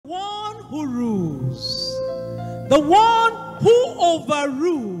who rules, the one who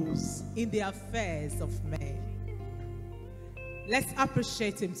overrules in the affairs of men. Let's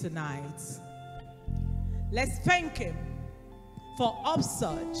appreciate him tonight. Let's thank him for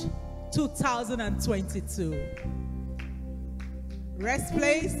Upsurge 2022. Rest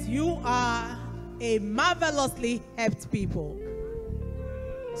Place, you are a marvelously helped people.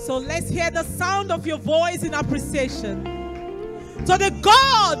 So let's hear the sound of your voice in appreciation to the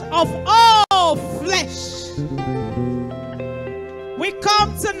God of all flesh. We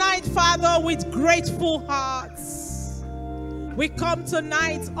come tonight, Father, with grateful hearts. We come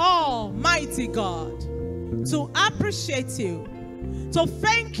tonight, Almighty God, to appreciate you, to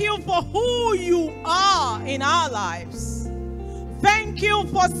thank you for who you are in our lives. Thank you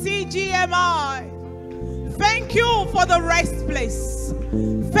for CGMi. Thank you for the Rest Place.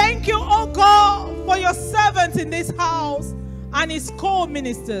 Thank you, oh God, for your servants in this house and his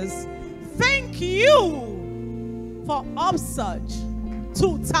co-ministers. Thank you for Upsurge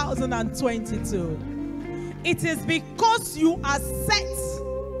 2022. It is because you are set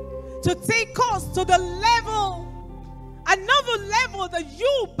to take us to the level, another level that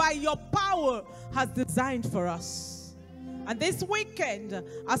you, by your power, has designed for us. And this weekend,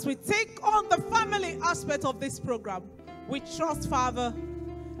 as we take on the family aspect of this program, we trust, Father,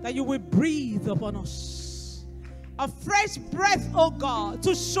 that you will breathe upon us a fresh breath, oh God,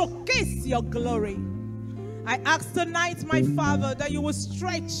 to showcase your glory. I ask tonight, my Father, that you will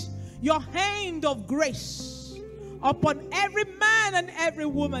stretch your hand of grace upon every man and every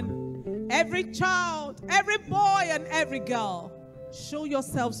woman, every child, every boy and every girl. Show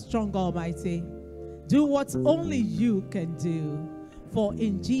yourself strong, Almighty. Do what only you can do. For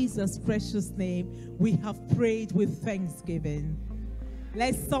in Jesus' precious name, we have prayed with thanksgiving.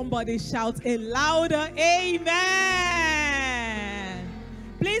 Let somebody shout a louder amen.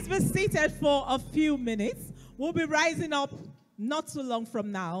 Please be seated for a few minutes. We'll be rising up not too long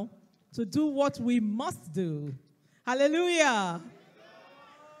from now to do what we must do. Hallelujah.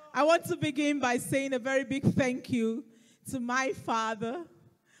 I want to begin by saying a very big thank you to my father,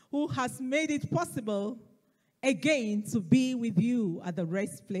 who has made it possible again to be with you at the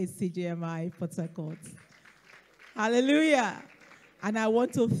Rest Place CGMi Port Harcourt. Hallelujah. And I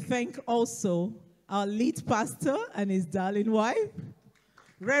want to thank also our lead pastor and his darling wife,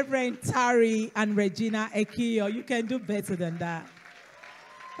 Reverend Tari and Regina Ekio. You can do better than that.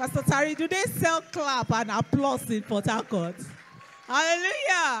 Pastor Tari, do they sell clap and applause in Port Harcourt?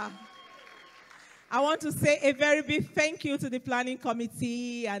 Hallelujah. I want to say a very big thank you to the planning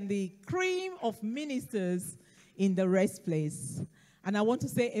committee and the cream of ministers in the Rest Place. And I want to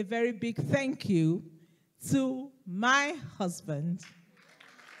say a very big thank you to my husband,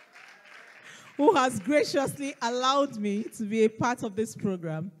 who has graciously allowed me to be a part of this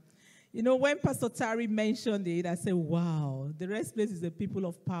program. You know, when Pastor Tari mentioned it, I said, wow, the Rest Place is the people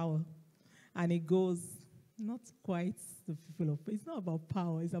of power. And it goes, not quite the people of power. It's not about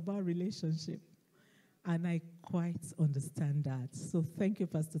power, it's about relationship. And I quite understand that. So thank you,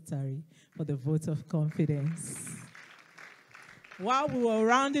 Pastor Tari, for the vote of confidence. While we were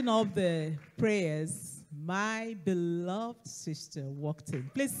rounding up the prayers, my beloved sister walked in.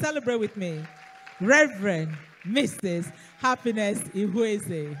 Please celebrate with me. Reverend Mrs. Happiness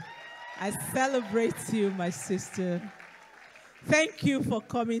Ihueze. I celebrate you, my sister. Thank you for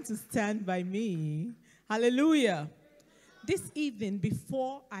coming to stand by me. Hallelujah. This evening,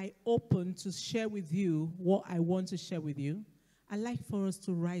 before I open to share with you what I want to share with you, I'd like for us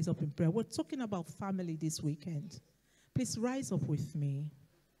to rise up in prayer. We're talking about family this weekend. Please rise up with me.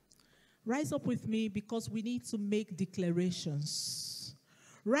 Rise up with me because we need to make declarations.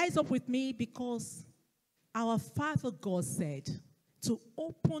 Rise up with me because our Father God said to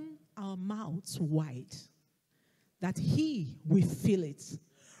open our mouths wide, that He will fill it.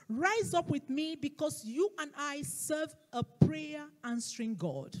 Rise up with me because you and I serve a prayer answering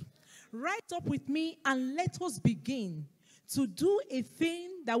God. Rise up with me and let us begin to do a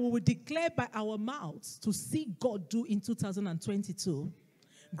thing that we will declare by our mouths to see God do in 2022.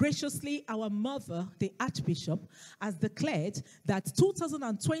 Graciously, our mother, the Archbishop, has declared that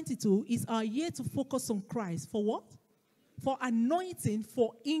 2022 is our year to focus on Christ. For what? For anointing,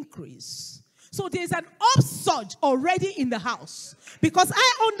 for increase. So there's an upsurge already in the house. Because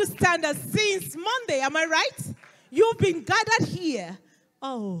I understand that since Monday, am I right? You've been gathered here.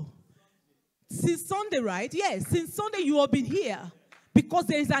 Oh, since Sunday, right? Yes, since Sunday you have been here. Because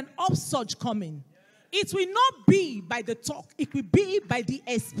there is an upsurge coming. It will not be by the talk. It will be by the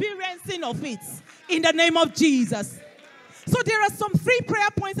experiencing of it. In the name of Jesus. So there are some 3 prayer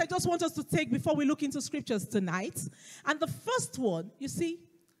points I just want us to take before we look into scriptures tonight. And the first one, you see,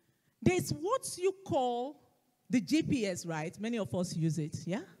 There's what you call the GPS, right? Many of us use it,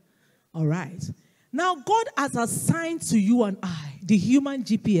 yeah? All right. Now, God has assigned to you and I the human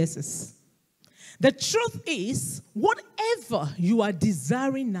GPSs. The truth is, whatever you are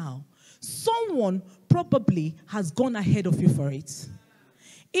desiring now, someone probably has gone ahead of you for it.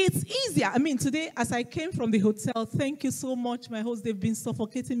 It's easier. I mean, today, as I came from the hotel, thank you so much, my host. They've been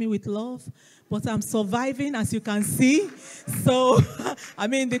suffocating me with love, but I'm surviving, as you can see. So, I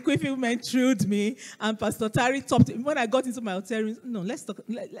mean, the quick women thrilled me, and Pastor Tari topped it. When I got into my hotel room, no, let's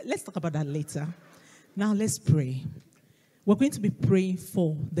talk about that later. Now, let's pray. We're going to be praying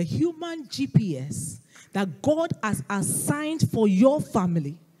for the human GPS that God has assigned for your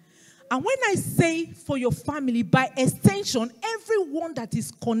family. And when I say for your family, by extension, everyone that is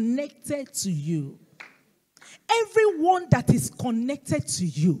connected to you. Everyone that is connected to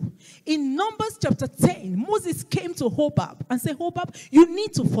you. In Numbers chapter 10, Moses came to Hobab and said, Hobab, you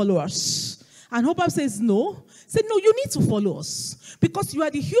need to follow us. And Hobab says, no. Said, no, you need to follow us. Because you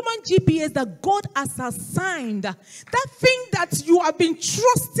are the human GPS that God has assigned. That thing that you have been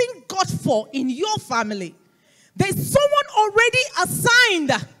trusting God for in your family. There's someone already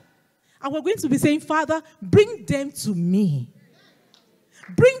assigned. And we're going to be saying, Father, bring them to me.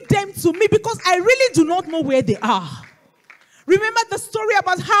 Bring them to me because I really do not know where they are. Remember the story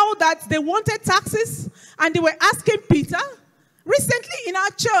about how that they wanted taxes and they were asking Peter? Recently in our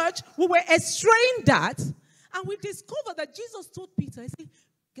church, we were extraying that and we discovered that Jesus told Peter, he said,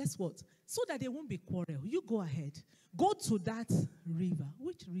 guess what? So that they won't be quarrel, you go ahead. Go to that river.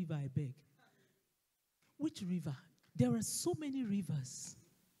 Which river, I beg? Which river? There are so many rivers.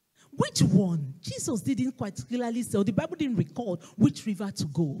 Which one? Jesus didn't quite clearly say, or the Bible didn't record which river to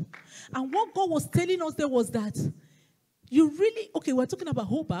go. And what God was telling us there was that you really, okay, we're talking about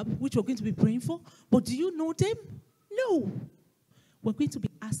Hobab, which we're going to be praying for, but do you know them? No. We're going to be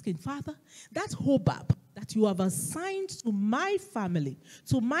asking, Father, that Hobab that you have assigned to my family,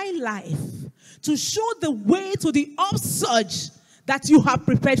 to my life, to show the way to the upsurge that you have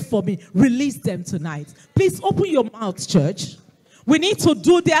prepared for me, release them tonight. Please open your mouth, church. We need to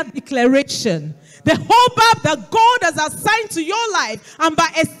do their declaration. The Hobab that God has assigned to your life and by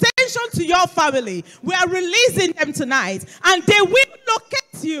extension to your family, we are releasing them tonight and they will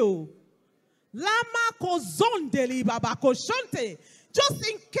locate you. Lama kozondeli baba koshonte. Just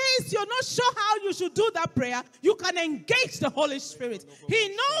in case you're not sure how you should do that prayer, you can engage the Holy Spirit.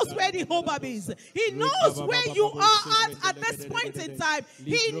 He knows where the Hobab is. He knows where you are at this point in time.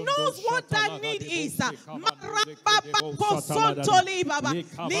 He knows what that need is.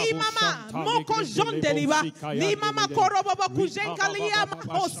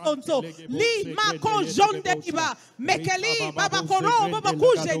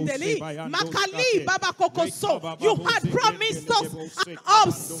 You had promised us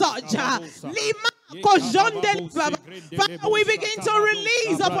upsurge. Father, we begin to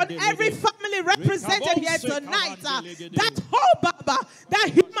release upon every family represented here tonight that Hobab, that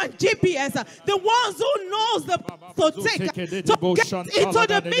human GPS, the ones who knows the to take to get into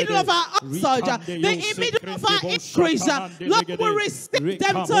the middle of our upsurge, the middle of our increase. Lord, we receive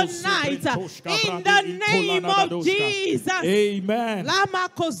them tonight in the name of Jesus. Amen. Lama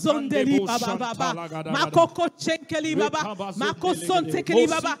kozondeli baba baba, makoko chenkeli baba, makosonte keli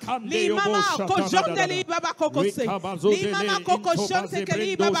baba, limama kojondeli baba kokose, limama kokoshonte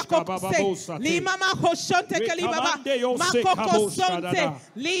keli baba kokose, limama koshonte keli baba, makokosonte,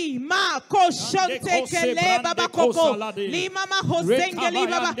 lima koshonte kele baba koko, limama hosengeli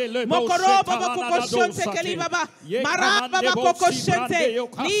baba, mokoro baba kokoshonte keli baba, mara baba kokoshonte,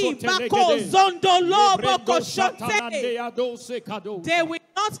 lima kozondolo kokoshonte. They will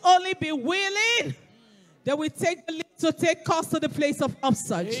not only be willing, they will take the lead to take us to the place of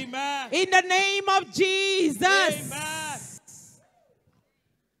upsurge. Amen. In the name of Jesus. Amen.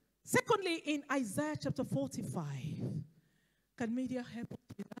 Secondly, in Isaiah chapter 45. Can media help us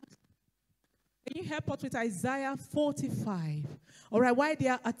with that? Can you help us with Isaiah 45? All right, while they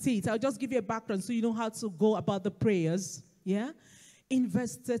are at it, I'll just give you a background so you know how to go about the prayers. Yeah? In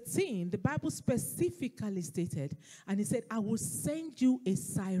verse 13, the Bible specifically stated, and it said, I will send you a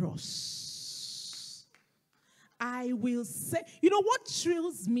Cyrus. I will say, you know what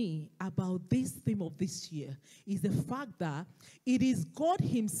thrills me about this theme of this year is the fact that it is God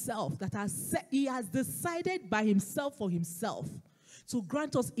himself that has said, he has decided by himself for himself to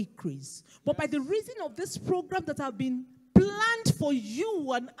grant us increase. But by the reason of this program that have been planned for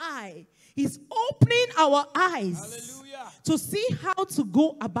you and I, is opening our eyes. Hallelujah. To see how to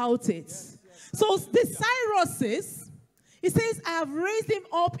go about it. Yes, yes. So the Cyruses, He says, I have raised him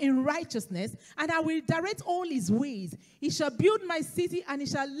up in righteousness, and I will direct all his ways. He shall build my city, and he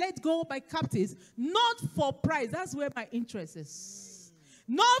shall let go my captives, not for prize. That's where my interest is.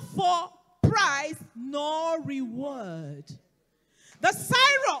 Not for prize, nor reward. The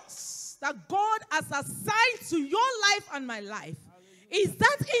Cyrus that God has assigned to your life and my life is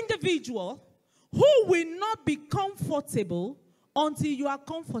that individual who will not be comfortable until you are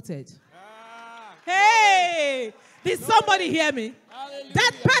comforted. Hey! Did somebody hear me? Hallelujah.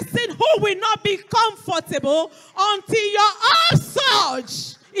 That person who will not be comfortable until your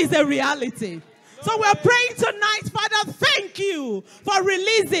upsurge is a reality. So we're praying tonight, Father, thank you for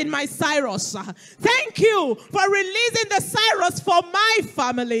releasing my Cyrus. Thank you for releasing the Cyrus for my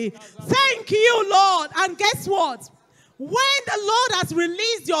family. Thank you, Lord. And guess what? When the Lord has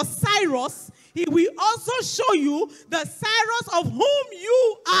released your Cyrus, he will also show you the Cyrus of whom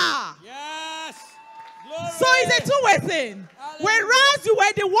you are. Yes. Glory. So it's a two-way thing. Hallelujah. Whereas you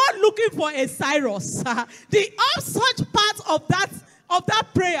were the one looking for a Cyrus, the upsurge part of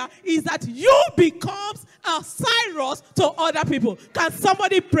that prayer is that you becomes a Cyrus to other people. Can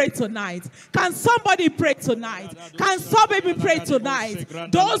somebody pray tonight? Can somebody pray tonight? Can somebody pray tonight?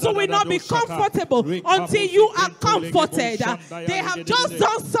 Those who will not be comfortable until you are comforted. They have just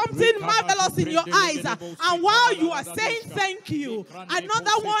done something marvelous in your eyes. And while you are saying thank you,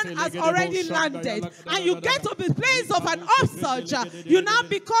 another one has already landed. And you get to the place of an upsurge. You now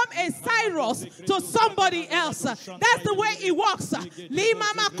become a Cyrus to somebody else. That's the way it works.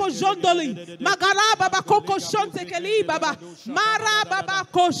 Koko shonte keli baba mara baba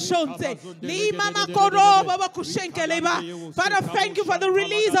koshonte li mama koro baba kushenke leba. Father, thank you for the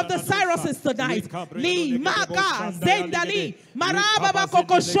release of the Cyruses tonight. Li maka zendali mara baba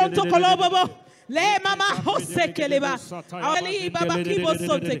koko shonto kolobobo le mama hose keleba ali baba kibo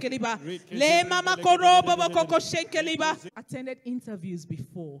sonte keliba le mama koro baba koko shenke leba. Attended interviews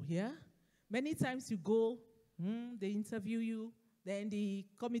before, yeah? Many times you go, they interview you, then the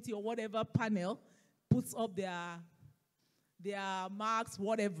committee or whatever panel puts up their marks,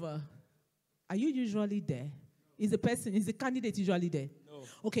 whatever. Are you usually there? Is the candidate usually there? No.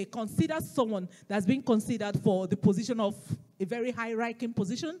 Okay, consider someone that's been considered for the position of a very high-ranking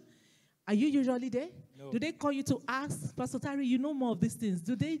position. Are you usually there? No. Do they call you to ask, Pastor Tari, you know more of these things?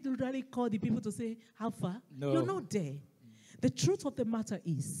 Do they usually call the people to say, how far? No. You're not there. The truth of the matter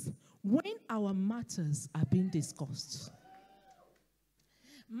is, when our matters are being discussed,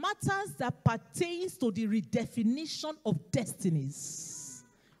 matters that pertains to the redefinition of destinies,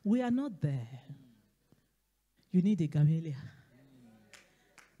 we are not there. You need a Gamaliel.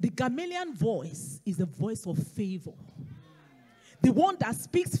 The Gamaliel voice is the voice of favor. The one that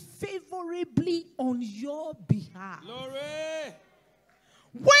speaks favorably on your behalf. Glory.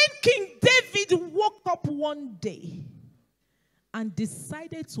 When King David woke up one day and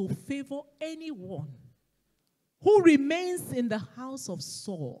decided to favor anyone who remains in the house of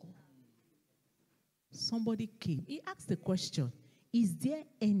Saul, somebody came. He asked the question, is there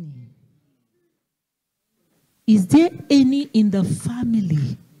any? Is there any in the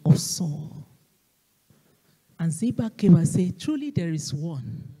family of Saul? And Ziba came and said, truly there is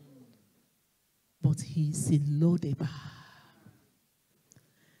one, but he is in Lodebar.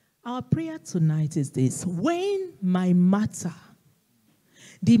 Our prayer tonight is this: when my matter,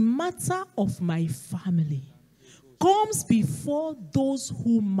 the matter of my family, comes before those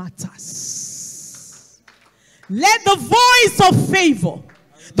who matters, let the voice of favor,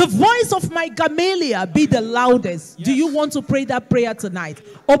 the voice of my Gamaliel be the loudest. Yes. Do you want to pray that prayer tonight?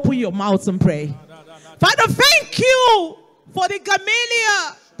 Open your mouth and pray. Father, thank you for the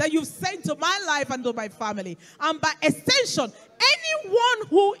Gamaliel that you've sent to my life and to my family. And by extension, anyone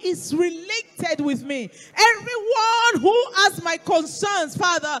who is related with me, everyone who has my concerns,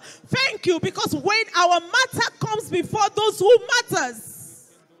 Father, thank you, because when our matter comes before those who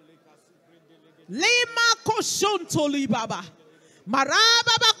matters, Lema koshontoli baba,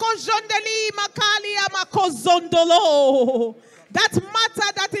 marababa kojondeli makali amakozondolo. That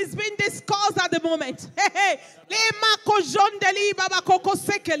matter that is being discussed at the moment.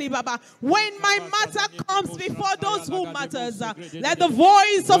 When my matter comes before those who matters, let the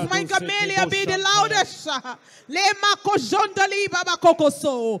voice of my Gamaliel be the loudest.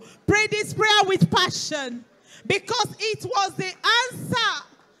 Pray this prayer with passion, because it was the answer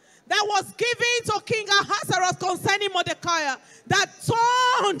that was given to King Ahasuerus concerning Mordecai that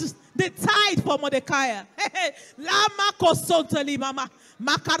turned the tide for Mordecai. Lama kosonte limama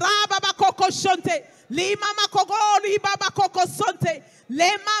makaraba bakoko shonte limama kogori baba kokosonte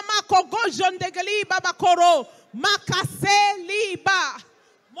le mama kogo jondegeli baba koro makase liba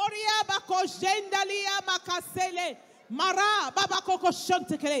moria bako jendalia makasele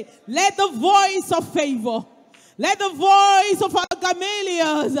Let the voice of favor, let the voice of our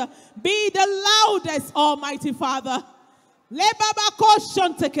camellias be the loudest, Almighty Father. Le baba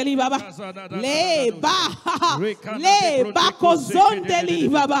koshontekeli baba. Le ba kozondeli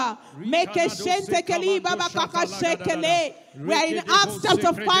baba. Meke shentekeli baba kakashekele. We are in Acts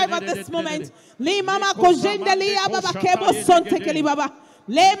chapter 5 at this moment. Le mama kozendeli baba kebo sontekeli baba.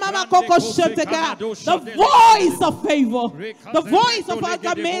 Le mama koko shoteka. The voice of favor, the voice of our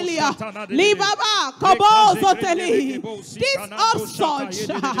camellia. Le baba kobo zoteli. This upsurge.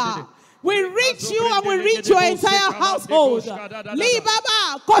 We reach you and we reach your entire household. The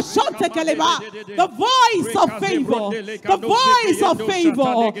voice of favor, the voice of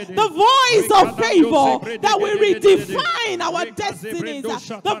favor, the voice of favor that will redefine our destinies.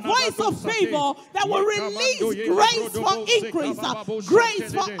 The voice of favor that will release grace for increase,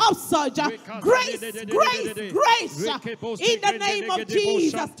 grace for upsurge, grace. In the name of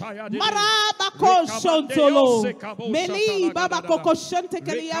Jesus. Marabako shontolo. Meli baba koko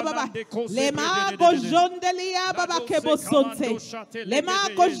shontekelia baba. Lema gojondelia baba kebosonte. Lema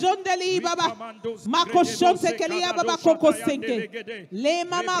gojondeli baba makoshonte kelia baba kokosenke.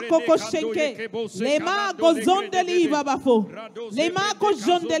 Lema makokoshenke. Lema gozondeli baba fo. Lema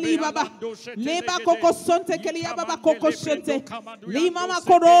gojondeli baba. Lema kokosonte kelia baba kokoshente. Lima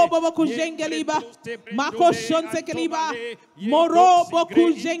makoro baba kujengeli ba. Makoshonte keliba. Moro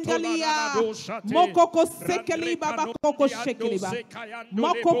boku jengalia. Mokoko sekeli baba kokoshekeli ba.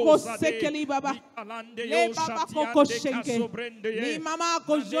 Mokoko sekeli baba. Le baba koko shenke. Ni mama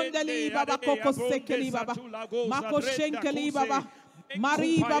ko jondeli baba koko sekeli baba. Mako shenkeli baba.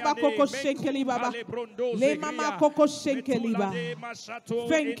 Mari baba koko shenkeli baba. Le mama koko shenkeli baba.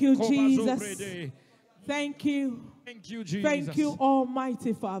 Thank you, Jesus. Thank you. Thank you, Jesus. Thank you,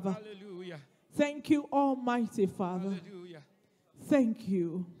 Almighty Father. Hallelujah. Thank you, Almighty Father. Hallelujah. Thank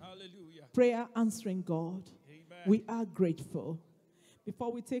you. Hallelujah. Prayer answering God. Amen. We are grateful.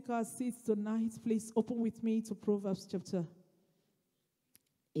 Before we take our seats tonight, please open with me to Proverbs chapter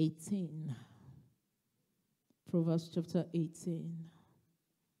 18. Proverbs chapter 18.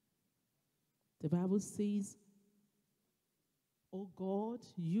 The Bible says, "Oh God,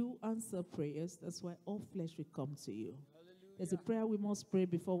 you answer prayers. That's why all flesh will come to you." Hallelujah. There's a prayer we must pray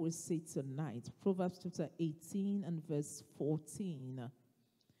before we sit tonight. Proverbs chapter 18 and verse 14.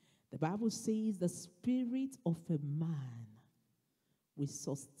 The Bible says, "The spirit of a man will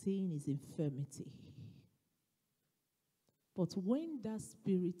sustain his infirmity. But when that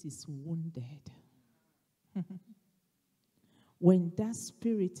spirit is wounded," when that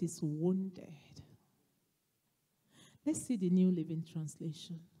spirit is wounded. Let's see the New Living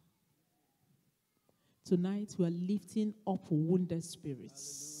Translation. Tonight we are lifting up wounded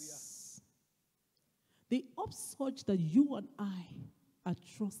spirits. Hallelujah. The upsurge that you and I are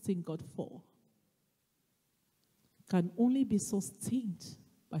trusting God for can only be sustained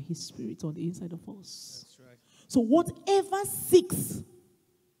by His Spirit on the inside of us. That's right. So whatever seeks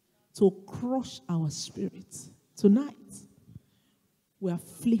to crush our spirit, tonight, we are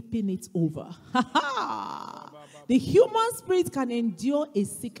flipping it over. The human spirit can endure a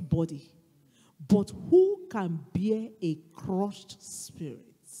sick body, but who can bear a crushed spirit?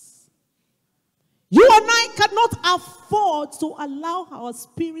 You and I cannot afford to allow our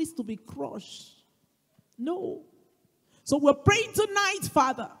spirits to be crushed. No. So we're praying tonight,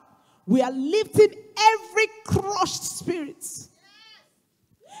 Father. We are lifting every crushed spirit.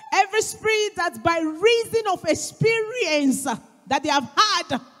 Every spirit that by reason of experience that they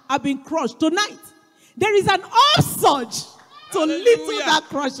have been crushed. Tonight, there is an upsurge to little that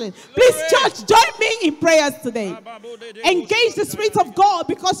crushing. Please, church, join me in prayers today. Engage the Spirit of God,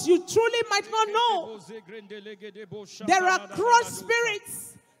 because you truly might not know. There are crushed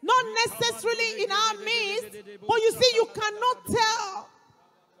spirits, not necessarily in our midst, but you see, you cannot tell.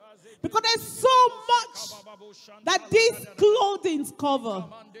 Because there's so much that these clothing cover.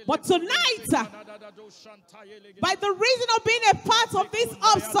 But tonight, by the reason of being a part of this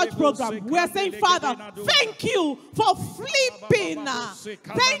upsurge program, we are saying, Father, thank you for flipping.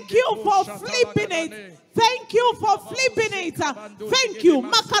 Thank you for flipping it. Thank you for flipping it. Thank you.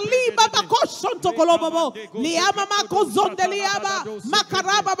 Makali baba koshonto kolobobo. Liama makozonde liaba.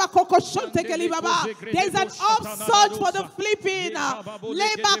 Makaraba bakokoshonte kelibaba. There's an upsurge for the flipping.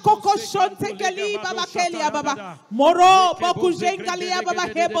 Leba kokoshonte kelibaba keliababa. Moro bokujenga liababa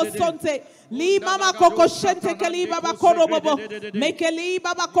hebo sonte. Li mama koko shente keli baba korobobo. Mekeli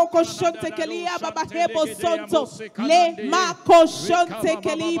baba koko shente keli baba hebo sonto. Le mako shente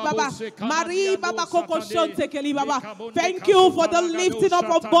keli baba. Mari baba koko shente keli baba. Thank you for the lifting up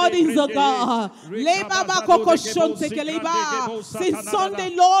of bodies, oh God. Le baba koko shente keli baba. Since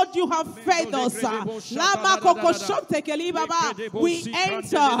Sunday, Lord, you have fed us. Lama koko shente keli baba. We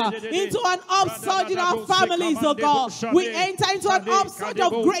enter into an upsurge in our families, oh God. We enter into an upsurge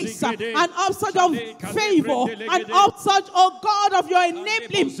of grace, an upsurge of favor, an upsurge, oh God, of your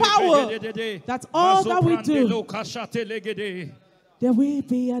enabling power. That's all that we do. There will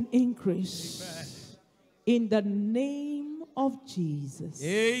be an increase. In the name of Jesus.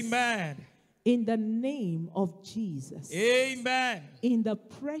 Amen. In the name of Jesus. Amen. In the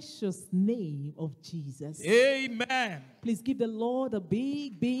precious name of Jesus. Amen. Please give the Lord a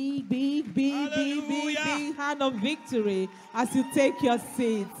big, big, big, big, big, big, big hand of victory as you take your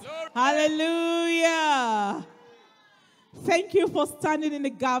seats. Hallelujah. Thank you for standing in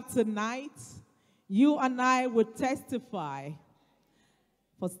the gap tonight. You and I will testify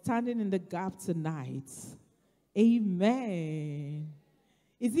for standing in the gap tonight. Amen.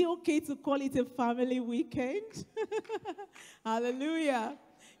 Is it okay to call it a family weekend? Hallelujah.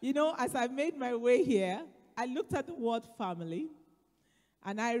 You know, as I made my way here, I looked at the word family,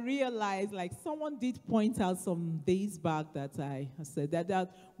 and I realized, like someone did point out some days back that I said that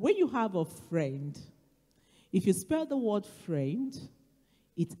when you have a friend, if you spell the word friend,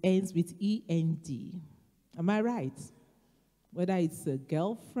 it ends with E-N-D. Am I right? Whether it's a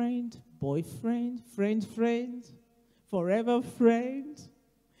girlfriend, boyfriend, friend, forever friend,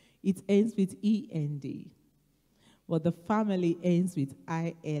 it ends with E-N-D. But the family ends with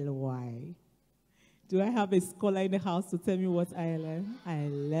I-L-Y. Do I have a scholar in the house to tell me what I learn? I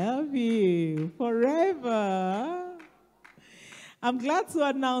love you forever. I'm glad to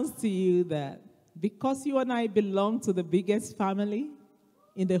announce to you that because you and I belong to the biggest family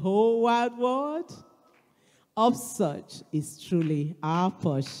in the whole wide world, upsurge is truly our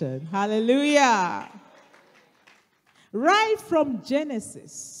portion. Hallelujah. Right from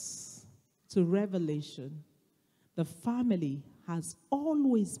Genesis to Revelation, the family has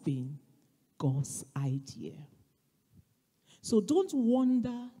always been God's idea. So don't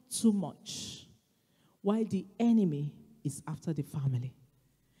wonder too much why the enemy is after the family,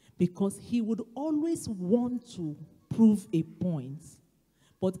 because he would always want to prove a point.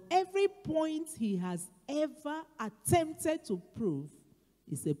 But every point he has ever attempted to prove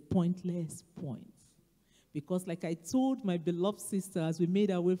is a pointless point. Because like I told my beloved sister as we made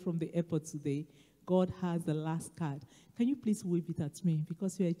our way from the airport today, God has the last card. Can you please wave it at me?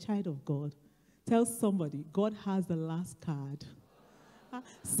 Because you're a child of God. Tell somebody, God has the last card.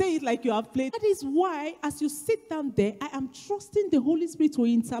 Say it like you have played. That is why, as you sit down there, I am trusting the Holy Spirit to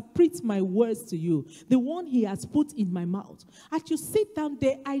interpret my words to you, the one he has put in my mouth. As you sit down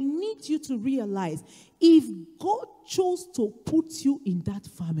there, I need you to realize, if God chose to put you in that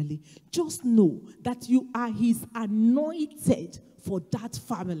family, just know that you are his anointed for that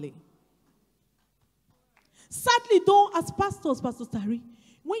family. Sadly, though, as pastors, Pastor Tari,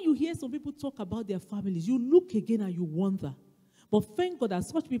 when you hear some people talk about their families, you look again and you wonder. But thank God that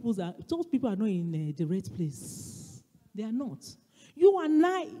those people are not in the right place. They are not. You and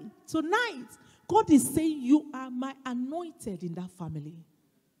I, tonight, God is saying you are my anointed in that family.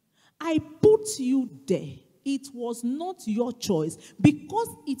 I put you there. It was not your choice. Because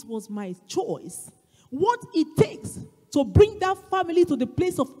it was my choice, what it takes to bring that family to the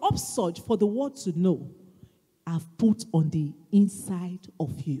place of upsurge for the world to know, I've put on the inside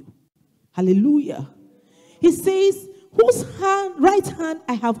of you. Hallelujah. He says, whose right hand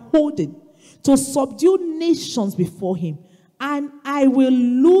I have holden to subdue nations before him, and I will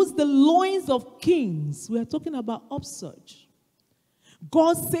loose the loins of kings. We are talking about upsurge.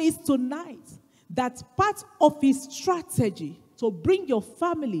 God says tonight that part of his strategy to bring your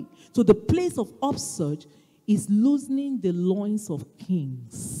family to the place of upsurge is loosening the loins of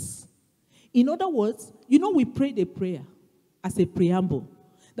kings. In other words, you know, we prayed a prayer as a preamble,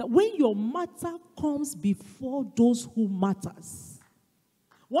 that when your matter comes before those who matters,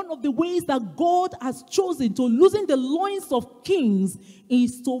 one of the ways that God has chosen to loosen the loins of kings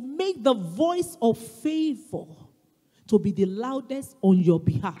is to make the voice of favor to be the loudest on your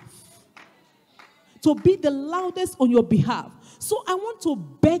behalf. To be the loudest on your behalf. So I want to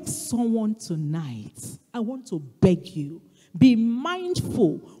beg someone tonight. I want to beg you. Be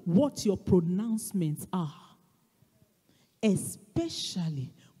mindful what your pronouncements are.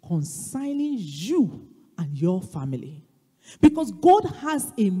 Especially concerning you and your family. Because God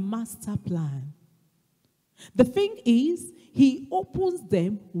has a master plan. The thing is, he opens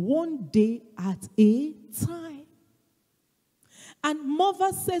them one day at a time. And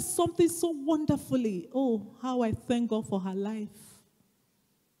mother says something so wonderfully. Oh, how I thank God for her life.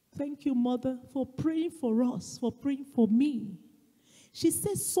 Thank you, mother, for praying for us, for praying for me. She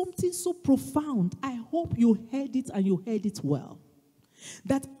says something so profound. I hope you heard it and you heard it well.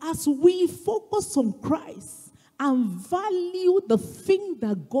 That as we focus on Christ and value the thing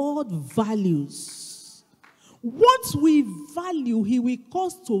that God values, what we value, he will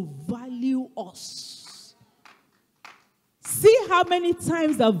cause to value us. See how many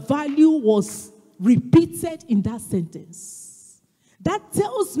times the value was repeated in that sentence. That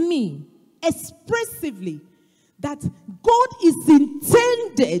tells me expressively that God is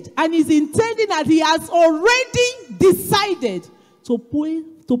intended and is intending that he has already decided to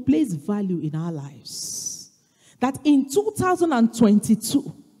place value in our lives. That in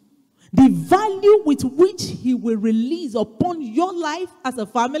 2022, the value with which he will release upon your life as a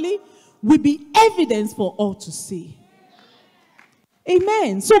family will be evidence for all to see.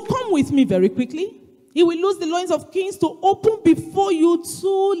 Amen. So come with me very quickly. He will loose the loins of kings to open before you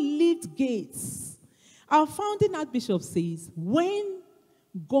 2 lift gates. Our founding Archbishop says, when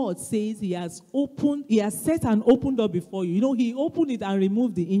God says he has set an open door before you, he opened it and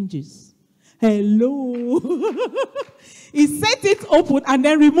removed the hinges. Hello. He set it open and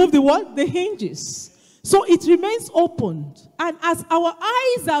then removed the what? The hinges. So it remains opened. And as our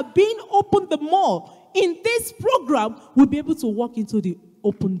eyes are being opened the more, in this program, we'll be able to walk into the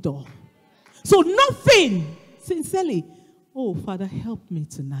open door. So nothing, sincerely, oh, Father, help me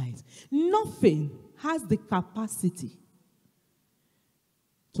tonight. Nothing has the capacity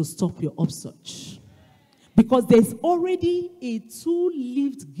to stop your upsurge. Because there's already a 2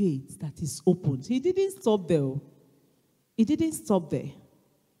 lift gate that is opened. He didn't stop there. He didn't stop there.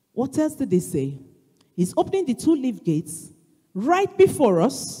 What else did they say? He's opening the 2 lift gates right before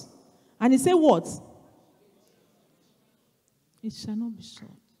us. And he said what? It shall not be shut.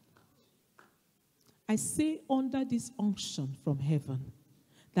 I say under this unction from heaven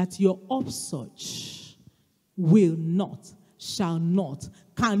that your upsurge will not, shall not,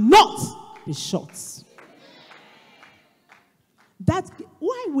 cannot be shut.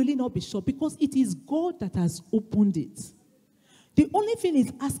 Why will it not be shut? Because it is God that has opened it. The only thing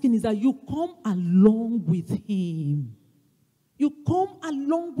he's asking is that you come along with him. You come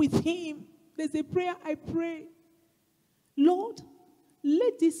along with him. There's a prayer I pray. Lord,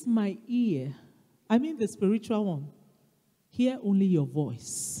 let this my ear, the spiritual one, hear only your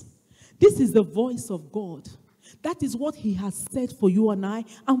voice. This is the voice of God. That is what he has said for you and I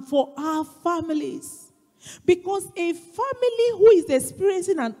and for our families. Because a family who is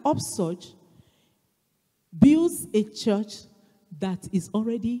experiencing an upsurge builds a church that is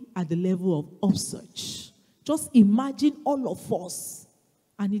already at the level of upsurge. Just imagine all of us.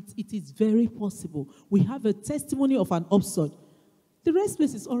 And it is very possible. We have a testimony of an upsurge. The rest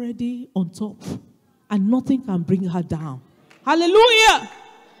place is already on top. And nothing can bring her down. Hallelujah!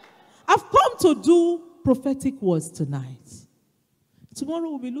 I've come to do prophetic words tonight. Tomorrow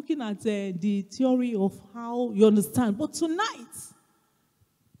we'll be looking at the theory of how you understand. But tonight,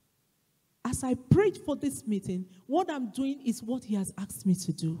 as I prayed for this meeting, what I'm doing is what he has asked me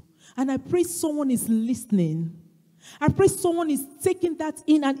to do. And I pray someone is listening. I pray someone is taking that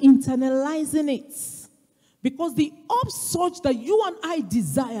in and internalizing it. Because the upsurge that you and I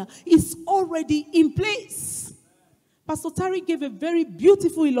desire is already in place. Pastor Tari gave a very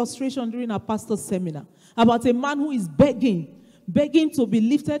beautiful illustration during our pastor's seminar about a man who is begging to be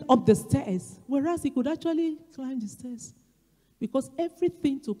lifted up the stairs, whereas he could actually climb the stairs. Because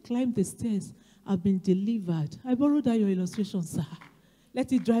everything to climb the stairs have been delivered. I borrowed that your illustration, sir.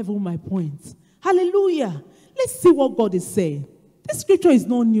 Let it drive home my point. Hallelujah. Let's see what God is saying. This scripture is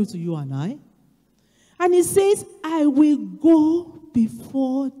not new to you and I. And he says, I will go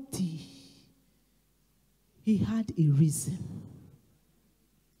before thee. He had a reason.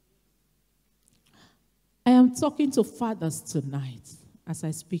 I am talking to fathers tonight as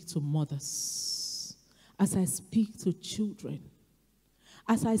I speak to mothers, as I speak to children,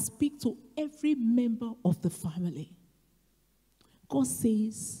 as I speak to every member of the family. God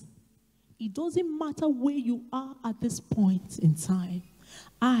says, it doesn't matter where you are at this point in time.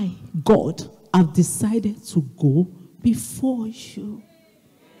 I, God, have decided to go before you.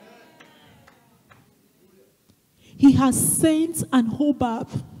 He has sent an Hobab.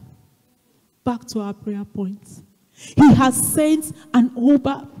 Back to our prayer point. He has sent an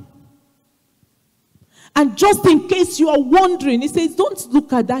Hobab. And just in case you are wondering, he says, don't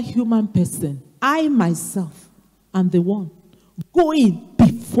look at that human person. I myself am the one going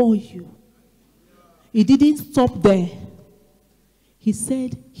before you. He didn't stop there. He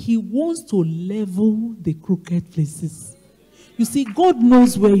said he wants to level the crooked places. You see, God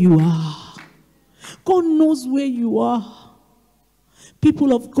knows where you are. God knows where you are.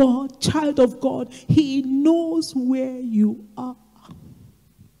 People of God, child of God, he knows where you are.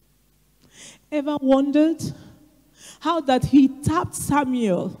 Ever wondered how that he tapped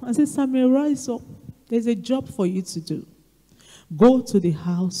Samuel and said, Samuel, rise up. There's a job for you to do. Go to the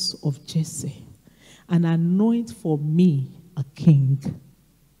house of Jesse and anoint for me a king.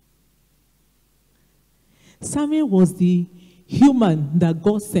 Samuel was the human that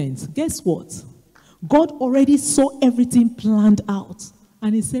God sent. Guess what? God already saw everything planned out.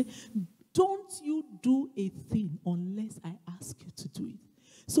 And he said, don't you do a thing unless I ask you to do it.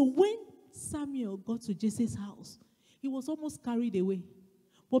 So when Samuel got to Jesse's house, he was almost carried away.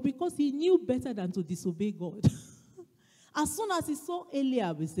 But because he knew better than to disobey God, as soon as he saw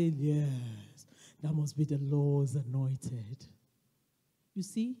Eliab, he said, yes, that must be the Lord's anointed. You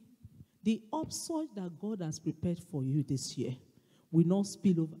see, the upsurge that God has prepared for you this year will not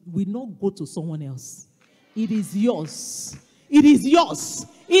spill over, will not go to someone else. It is yours. It is yours.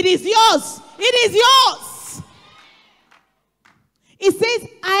 It is yours. It is yours. It says,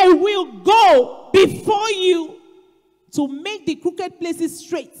 I will go before you to make the crooked places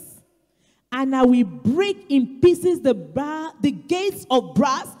straight, and I will break in pieces the gates of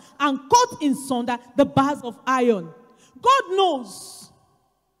brass and cut in sunder the bars of iron. God knows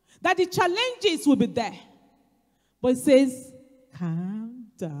that the challenges will be there. But it says, calm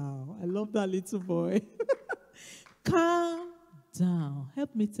down. I love that little boy. Calm down.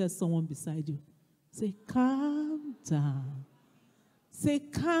 Help me tell someone beside you. Say, calm down. Say,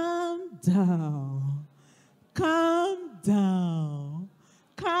 calm down. Calm down.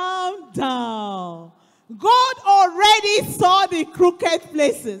 Calm down. God already saw the crooked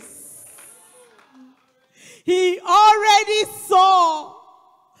places. He already saw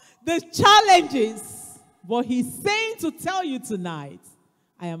the challenges. But he's saying to tell you tonight,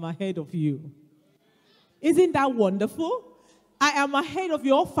 I am ahead of you. Isn't that wonderful? I am ahead of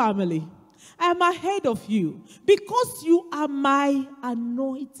your family. I am ahead of you because you are my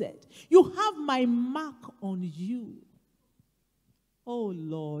anointed. You have my mark on you. Oh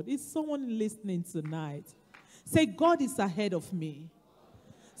Lord, is someone listening tonight? Say, God is ahead of me.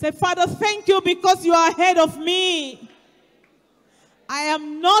 Say, Father, thank you because you are ahead of me. I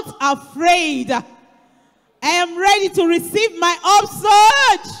am not afraid. I am ready to receive my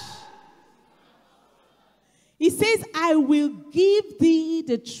upsurge. He says, I will give thee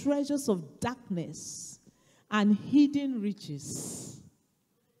the treasures of darkness and hidden riches.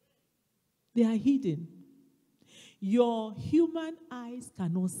 They are hidden. Your human eyes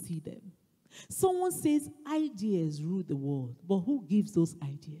cannot see them. Someone says ideas rule the world, but who gives those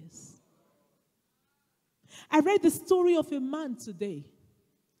ideas? I read the story of a man today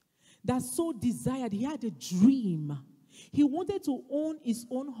that so desired, he had a dream. He wanted to own his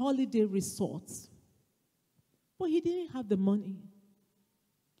own holiday resort. But he didn't have the money.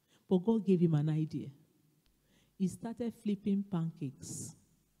 But God gave him an idea. He started flipping pancakes.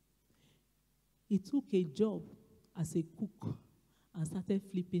 He took a job as a cook and started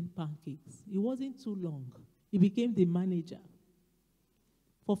flipping pancakes. It wasn't too long. He became the manager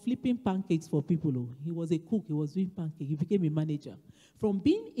for flipping pancakes for people. He was a cook. He was doing pancakes. He became a manager. From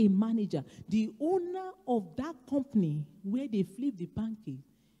being a manager, the owner of that company where they flip the pancake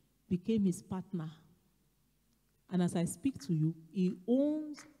became his partner. And as I speak to you, he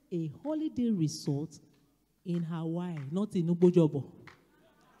owns a holiday resort in Hawaii, not in Ubojobo.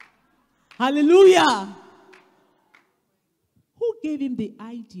 Hallelujah! Who gave him the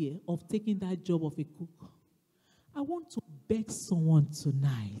idea of taking that job of a cook? I want to beg someone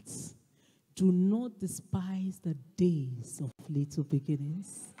tonight, do not despise the days of little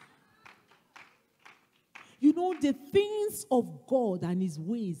beginnings. You know, the things of God and his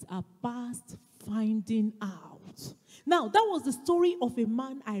ways are past finding out. Now, that was the story of a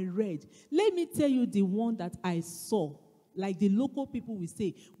man I read. Let me tell you the one that I saw, like the local people will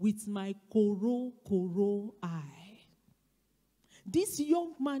say, with my koro eye. This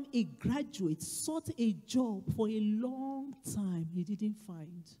young man, a graduate, sought a job for a long time. He didn't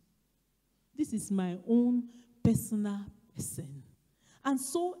find. This is my own personal person. And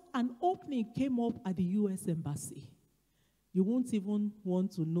so an opening came up at the U.S. Embassy. You won't even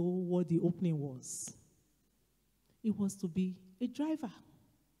want to know what the opening was. It was to be a driver.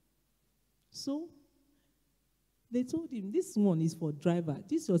 So they told him, this one is for driver.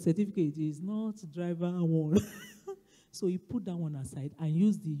 This your certificate is not driver one. So he put that one aside and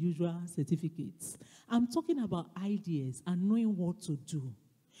used the usual certificates. I'm talking about ideas and knowing what to do.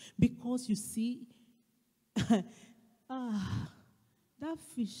 Because you see, That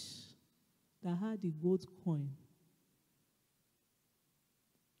fish that had the gold coin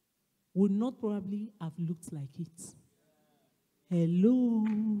would not probably have looked like it. Hello.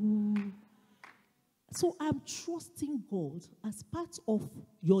 So I'm trusting God as part of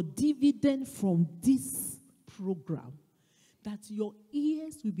your dividend from this program that your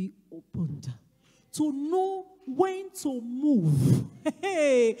ears will be opened to know when to move,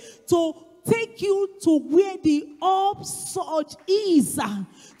 to take you to where the upsurge is,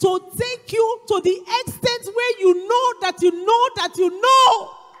 to take you to the extent where you know that you know that you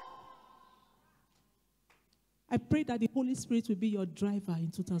know. I pray that the Holy Spirit will be your driver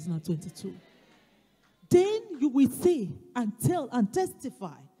in 2022. Then you will say and tell and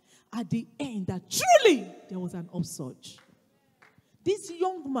testify at the end that truly there was an upsurge. This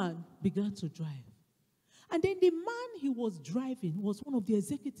young man began to drive. And then the man he was driving was one of the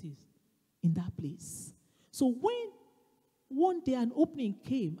executives in that place. So when one day an opening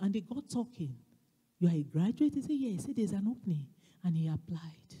came and they got talking, you are a graduate? He said, yes. He said, there's an opening. And he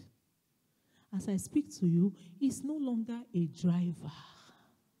applied. As I speak to you, he's no longer a driver.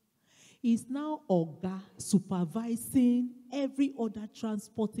 He's now Oga, supervising every other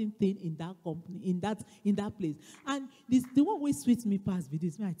transporting thing in that company, in that place. And this, the one who sweets me past with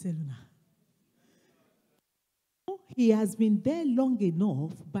this, I tell you now. He has been there long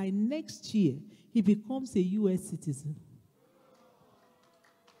enough. By next year, he becomes a U.S. citizen.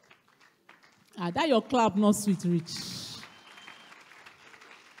 That your clap, not sweet rich.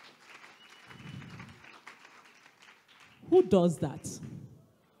 Who does that?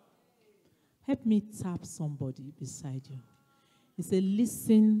 Help me tap somebody beside you. He said,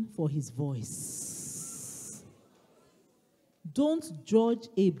 listen for his voice. Don't judge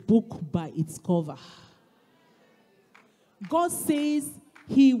a book by its cover. God says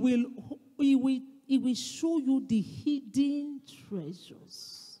he will show you the hidden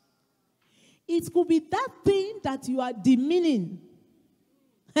treasures. It could be that thing that you are demeaning.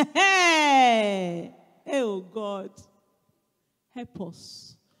 Hey, oh God. Help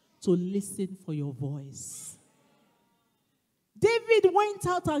us to listen for your voice. David went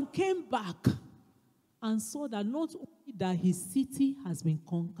out and came back and saw that not only that his city has been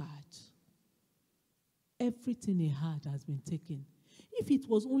conquered, everything he had has been taken. If it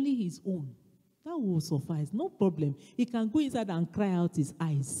was only his own, that would suffice. No problem. He can go inside and cry out his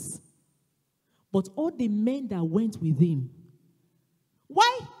eyes. But all the men that went with him,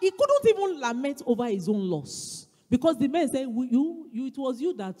 why? He couldn't even lament over his own loss. Because the men said, it was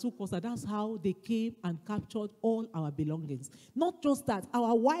you that took us. And that's how they came and captured all our belongings. Not just that,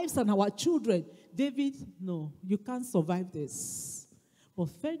 our wives and our children. David, no, you can't survive this. But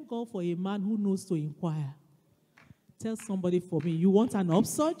thank God for a man who knows to inquire. Tell somebody for me, you want an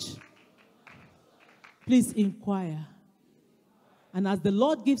upsurge? Please inquire. And as the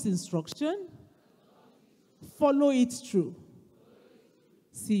Lord gives instruction, follow it through.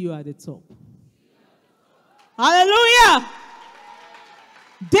 See you at the top. Hallelujah!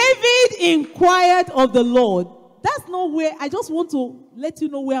 David inquired of the Lord. That's not where, I just want to let you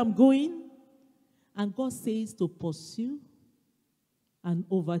know where I'm going. And God says to pursue and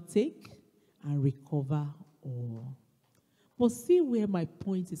overtake and recover all. But see where my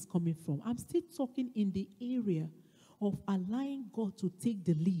point is coming from. I'm still talking in the area of allowing God to take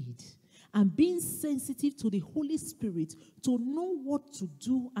the lead and being sensitive to the Holy Spirit to know what to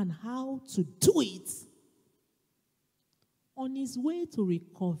do and how to do it. On his way to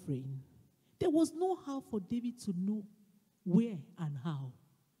recovering, there was no how for David to know where and how.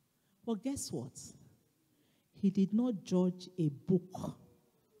 But guess what? He did not judge a book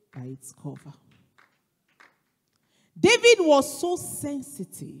by its cover. David was so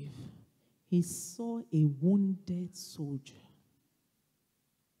sensitive, he saw a wounded soldier.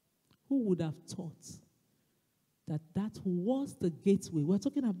 Who would have thought that that was the gateway? We're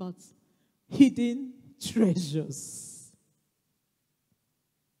talking about hidden treasures.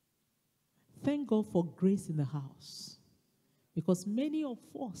 Thank God for grace in the house. Because many of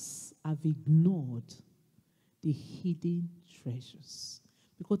us have ignored the hidden treasures.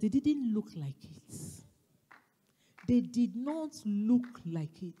 Because they didn't look like it. They did not look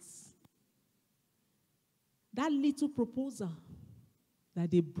like it. That little proposal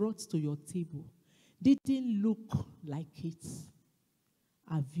that they brought to your table didn't look like it.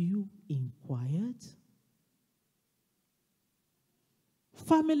 Have you inquired?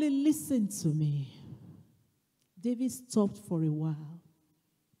 Family, listen to me. David stopped for a while.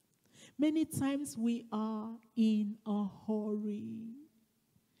 Many times we are in a hurry.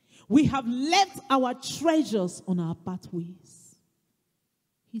 We have left our treasures on our pathways.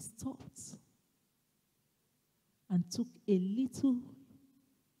 He stopped. and took a little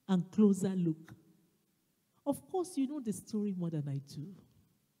and closer look. Of course, you know the story more than I do.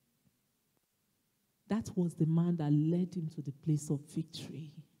 That was the man that led him to the place of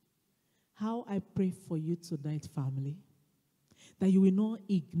victory. How I pray for you tonight, family, that you will not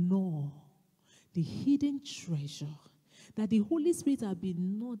ignore the hidden treasure that the Holy Spirit has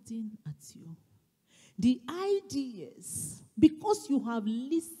been nodding at you. The ideas, because you have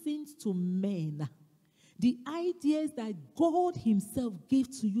listened to men, the ideas that God himself gave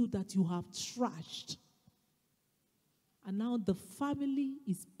to you that you have trashed. And now the family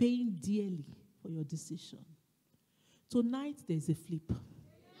is paying dearly for your decision. Tonight, there's a flip.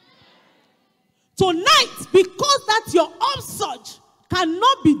 Tonight, because that your upsurge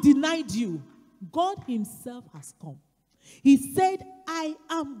cannot be denied you, God himself has come. He said, I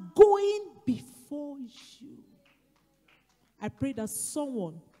am going before you. I pray that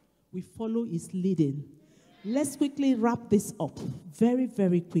someone will follow his leading. Let's quickly wrap this up very,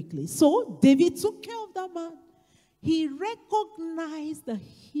 very quickly. So, David took care of that man. He recognized the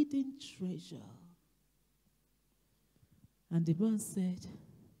hidden treasure. And the man said,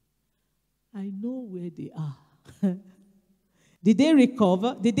 I know where they are. Did they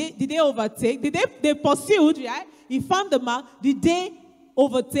recover? Did they overtake? They pursued, right? He found the man. Did they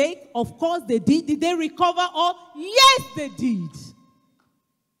overtake? Of course they did. Did they recover all? Yes, they did.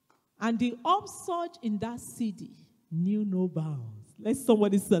 And the upsurge in that city knew no bounds. Let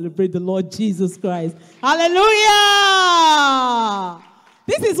somebody celebrate the Lord Jesus Christ. Hallelujah!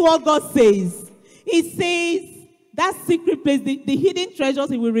 This is what God says. He says, that secret place, the hidden treasures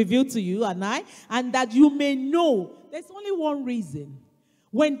he will reveal to you and I, and that you may know. There's only one reason.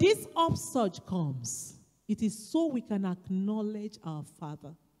 When this upsurge comes, it is so we can acknowledge our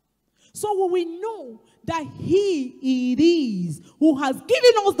Father. So when we know that he it is who has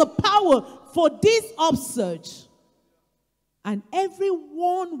given us the power for this upsurge, and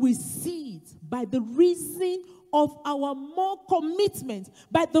everyone will see it by the reason of our more commitment,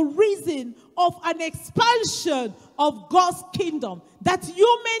 by the reason of an expansion of God's kingdom, that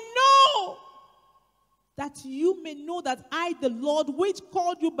you may know, that I, the Lord, which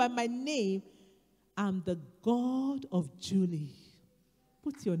called you by my name, am the God of Julie.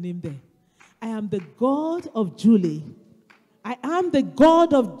 Put your name there. I am the God of Julie. I am the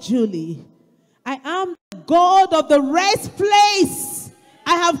God of Julie. I am the God of the rest place.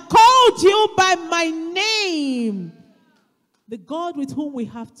 I have called you by my name. The God with whom we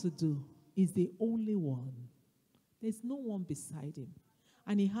have to do is the only one. There's no one beside him.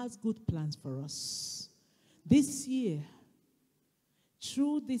 And he has good plans for us. This year,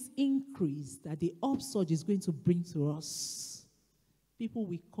 through this increase that the upsurge is going to bring to us, people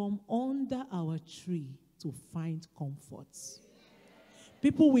will come under our tree to find comfort.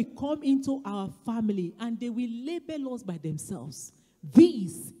 People will come into our family and they will label us by themselves.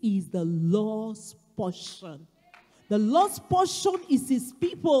 This is the Lord's portion. The Lord's portion is his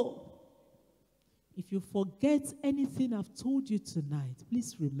people. If you forget anything I've told you tonight,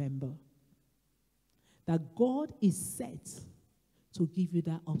 please remember that God is set to give you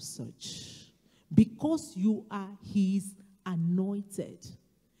that upsurge because you are his anointed.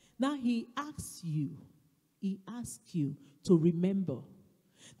 Now he asks you to remember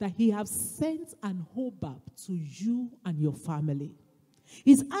that he has sent an Hobab to you and your family.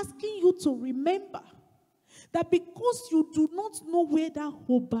 He's asking you to remember that because you do not know where that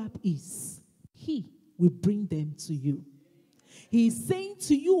Hobab is, he will bring them to you. He's saying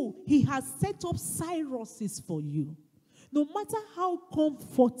to you, he has set up Cyruses for you. No matter how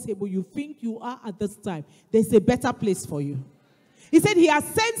comfortable you think you are at this time, there's a better place for you. He said he has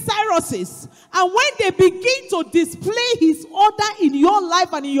sent Cyruses. And when they begin to display his order in your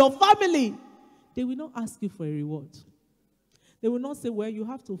life and in your family, they will not ask you for a reward. They will not say, well, you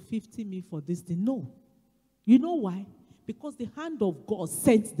have to 50 me for this thing. No. You know why? Because the hand of God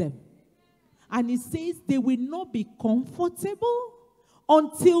sent them. And he says they will not be comfortable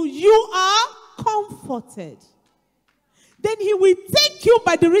until you are comforted. Then he will take you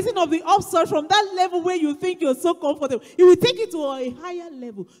by the reason of the upsurge from that level where you think you're so comfortable. He will take you to a higher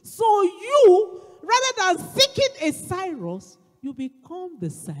level. So you, rather than seeking a Cyrus, you become the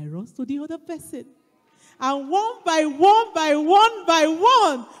Cyrus to the other person. And one by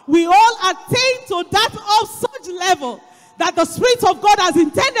one, we all attain to that upsurge level that the Spirit of God has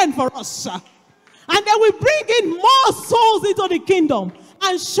intended for us. And then we bring in more souls into the kingdom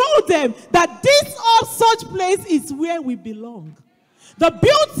and show them that this upsurge place is where we belong. The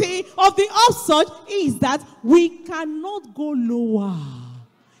beauty of the upsurge is that we cannot go lower.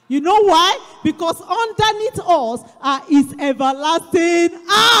 You know why? Because underneath us are his everlasting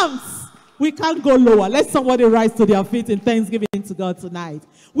arms. We can't go lower. Let somebody rise to their feet in thanksgiving to God tonight.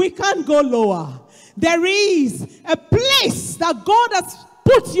 We can't go lower. There is a place that God has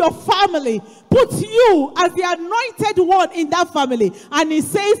put your family, put you as the anointed one in that family. And he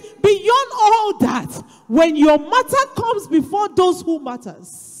says, beyond all that, when your matter comes before those who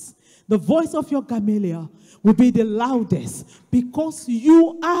matters, the voice of your Gamaliel will be the loudest because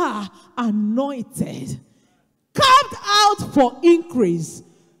you are anointed, carved out for increase.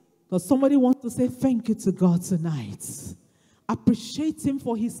 Because somebody wants to say thank you to God tonight. Appreciate him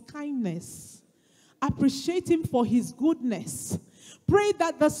for his kindness. Appreciate him for his goodness. Pray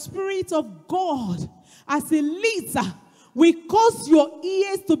that the Spirit of God, as he leads, will cause your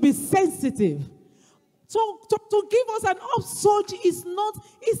ears to be sensitive. So to give us an upsurge is not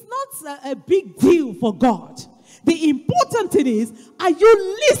a big deal for God. The important thing is, are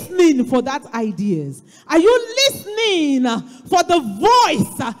you listening for that ideas? Are you listening for the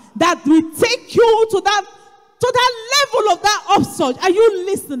voice that will take you to that level of that upsurge? Are you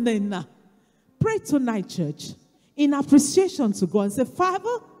listening? Pray tonight, church, in appreciation to God and say,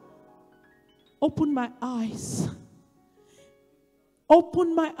 Father, open my eyes.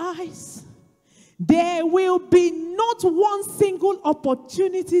 Open my eyes. There will be not one single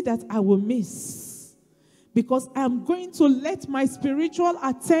opportunity that I will miss, because I am going to let my spiritual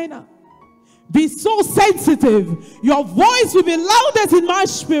antenna be so sensitive. Your voice will be loudest in my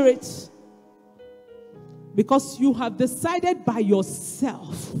spirit, because you have decided by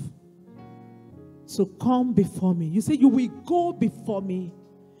yourself to come before me. You say you will go before me.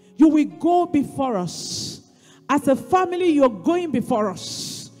 You will go before us. As a family, you're going before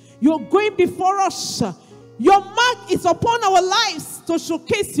us. You're going before us. Your mark is upon our lives to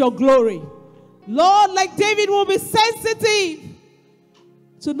showcase your glory. Lord, like David, will be sensitive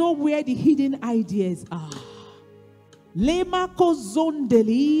to know where the hidden ideas are. Lema ko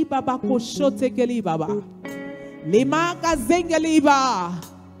zondeli baba ko shotekeli baba. Lema ka zengeli ba.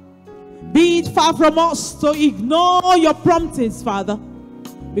 Be it far from us to ignore your promptings, Father,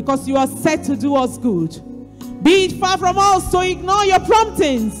 because you are set to do us good. Be it far from us to ignore your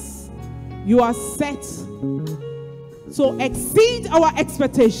promptings. You are set to exceed our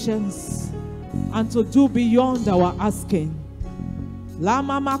expectations and to do beyond our asking. La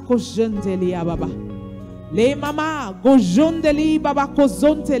mama kojendeli ababa. Le mama kojendeli baba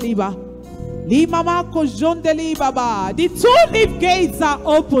kozonteli ba. Li mama kojendeli baba. The two-leaf gates are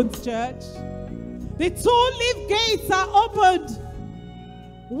opened, church. The two-leaf gates are opened.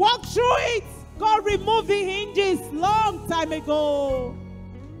 Walk through it. God removed the hinges long time ago.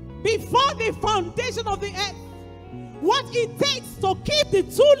 Before the foundation of the earth. What it takes to keep the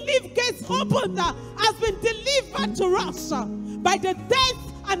two-leaf gates open has been delivered to us by the death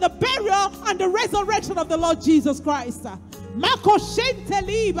and the burial and the resurrection of the Lord Jesus Christ.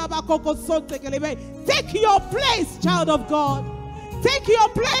 Take your place, child of God. Take your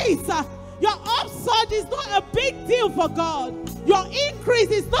place. Your upsurge is not a big deal for God. Your increase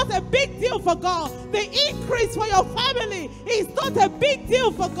is not a big deal for God. The increase for your family is not a big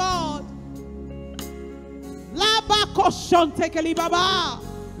deal for God. The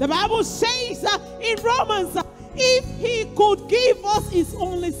Bible says in Romans, if he could give us his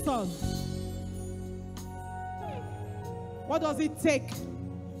only son, what does it take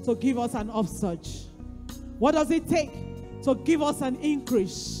to give us an upsurge? What does it take to give us an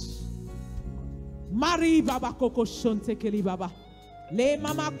increase? Mari baba koko shontekeli baba. Le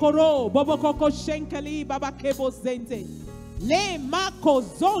mama koro bobo koko shenkeli baba kebo zente. Le mako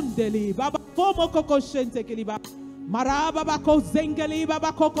zondeli baba fomo koko shentekeli baba. Mara baba ko zengeli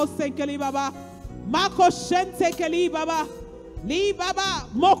baba koko senkeli baba. Mako shentekeli baba. Li baba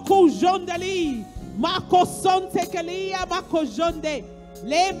moko jondeli. Mako sontekeli mako jonde.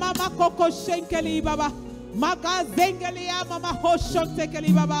 Le mama koko shenkeli baba. Maka zengeli mama ho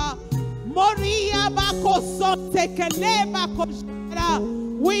shontekeli baba.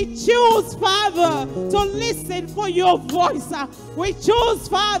 We choose, Father, to listen for your voice. We choose,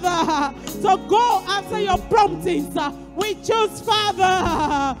 Father, to go after your promptings. We choose,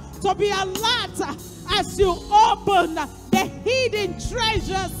 Father, to be alert as you open the hidden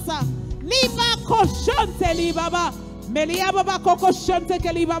treasures. Liba koshonte libaba. Melia baba koko shonte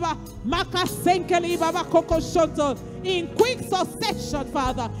kelibaba. Maka senkeli baba koko shonto. In quick succession,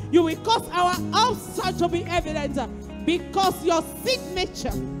 Father, you will cause our upsurge to be evident, because your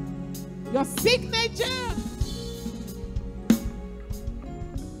signature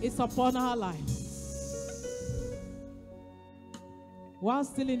is upon our lives. While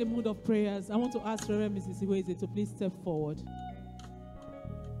still in the mood of prayers, I want to ask Reverend Mrs. Iweze to please step forward.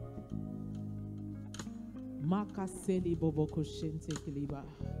 Maka seli bobo koshente kiliba.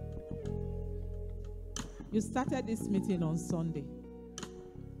 You started this meeting on Sunday.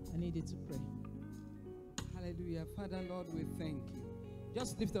 I need you to pray. Hallelujah. Father, Lord, we thank you.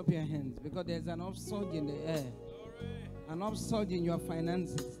 Just lift up your hands because there's an upsurge in the air. An upsurge in your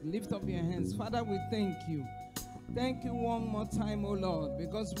finances. Lift up your hands. Father, we thank you. Thank you one more time, oh Lord,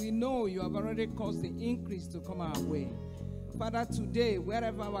 because we know you have already caused the increase to come our way. Father, today,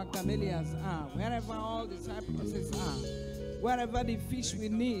 wherever our camellias are, wherever all the cypresses are, wherever the fish we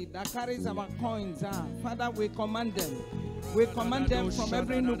need that carries our coins are, Father, we command them. We command them from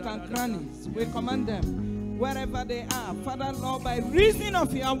every nook and crannies. We command them wherever they are. Father, Lord, by reason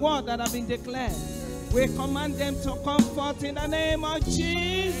of your word that have been declared, we command them to come forth in the name of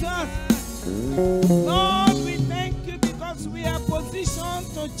Jesus. Lord, we thank you because we are positioned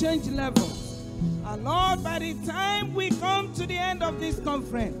to change levels. And Lord, by the time we come to the end of this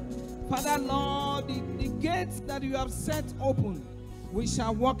conference, Father, Lord, the gates that you have set open, we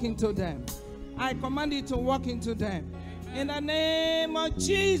shall walk into them. I command you to walk into them. In the name of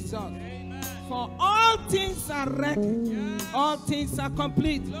Jesus. For all things are ready. All things are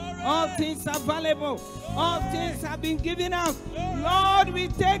complete. All things are valuable. All things have been given out. Lord, we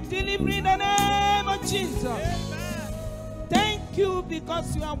take delivery in the name of Jesus. Thank you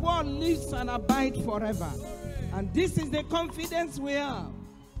because your word lives and abides forever. And this is the confidence we have.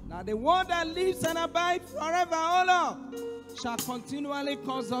 That the word that lives and abides forever, oh Lord, shall continually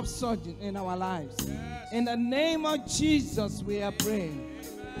cause upsurge in our lives. In the name of Jesus we are praying.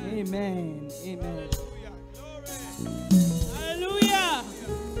 Amen. Amen. Hallelujah.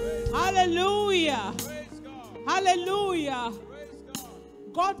 Hallelujah. Hallelujah.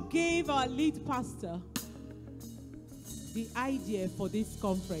 God gave our lead pastor the idea for this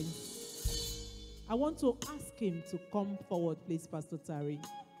conference. I want to ask him to come forward, please, Pastor Tari.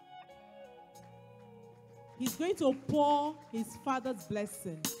 He's going to pour his Father's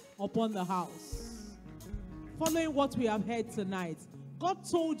blessing upon the house. Following what we have heard tonight, God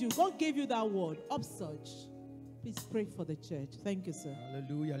told you, God gave you that word, upsurge. Please pray for the church. Thank you, sir.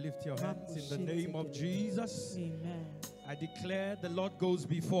 Hallelujah. Lift your hands in the name of Jesus. Amen. I declare the Lord goes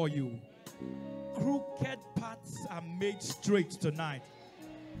before you. Crooked paths are made straight tonight.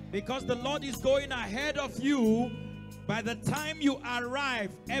 Because the Lord is going ahead of you. By the time you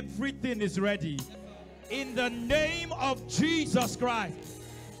arrive, everything is ready. In the name of Jesus Christ.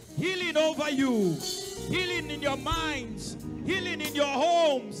 Healing over you. Healing in your minds. Healing in your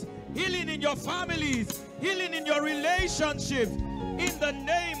homes. Healing in your families. Healing in your relationships. In the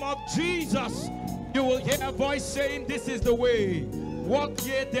name of Jesus. You will hear a voice saying, this is the way. Walk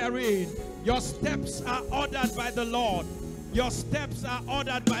ye therein. Your steps are ordered by the Lord. Your steps are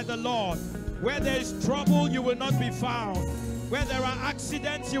ordered by the Lord. Where there is trouble, you will not be found. Where there are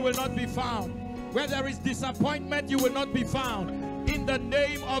accidents, you will not be found. Where there is disappointment, you will not be found. In the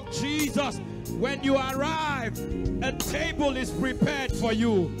name of Jesus, when you arrive, a table is prepared for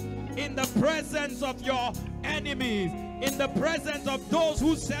you. In the presence of your enemies, in the presence of those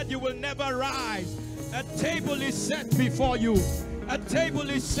who said you will never rise, a table is set before you. A table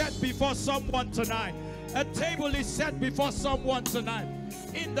is set before someone tonight. A table is set before someone tonight.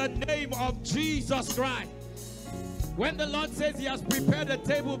 In the name of Jesus Christ. When the Lord says he has prepared a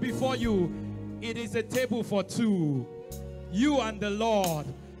table before you, it is a table for two. You and the Lord.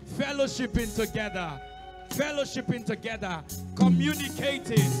 Fellowshipping together. Fellowshipping together.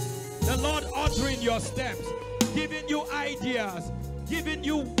 Communicating. The Lord ordering your steps. Giving you ideas. Giving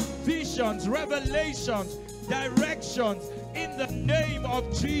you visions, revelations, directions. In the name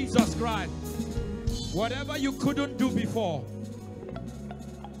of Jesus Christ. Whatever you couldn't do before.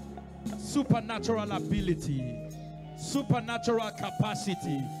 Supernatural ability. Supernatural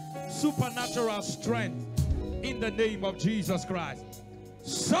capacity. Supernatural strength. In the name of Jesus Christ.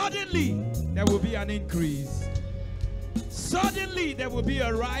 Suddenly, there will be an increase. Suddenly, there will be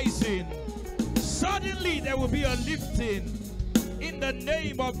a rising. Suddenly, there will be a lifting. In the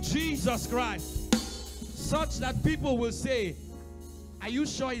name of Jesus Christ. Such that people will say, are you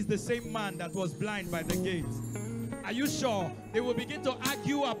sure it's the same man that was blind by the gate? Are you sure? They will begin to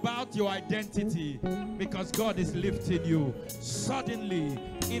argue about your identity because God is lifting you. Suddenly,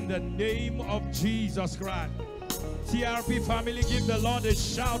 in the name of Jesus Christ. TRP family, give the Lord a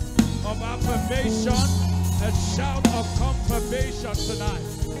shout of affirmation, a shout of confirmation tonight.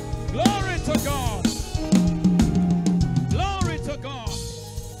 Glory to God. Glory to God.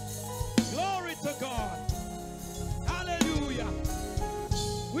 Glory to God. Hallelujah.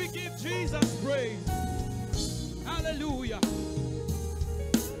 We give Jesus praise. Hallelujah.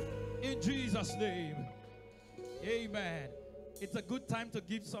 In Jesus' name. Amen. It's a good time to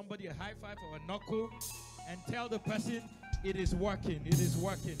give somebody a high five or a knuckle and tell the person it is working. It is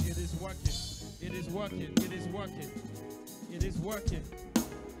working. It is working. It is working. It is working. It is working.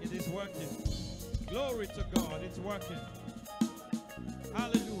 It is working. Glory to God. It's working.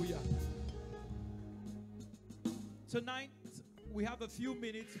 Hallelujah. Tonight, we have a few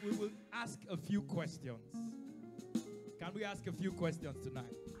minutes. We will ask a few questions. Can we ask a few questions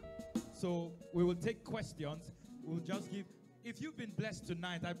tonight? So we will take questions. We'll just give. If you've been blessed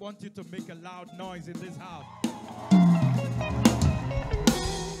tonight, I want you to make a loud noise in this house.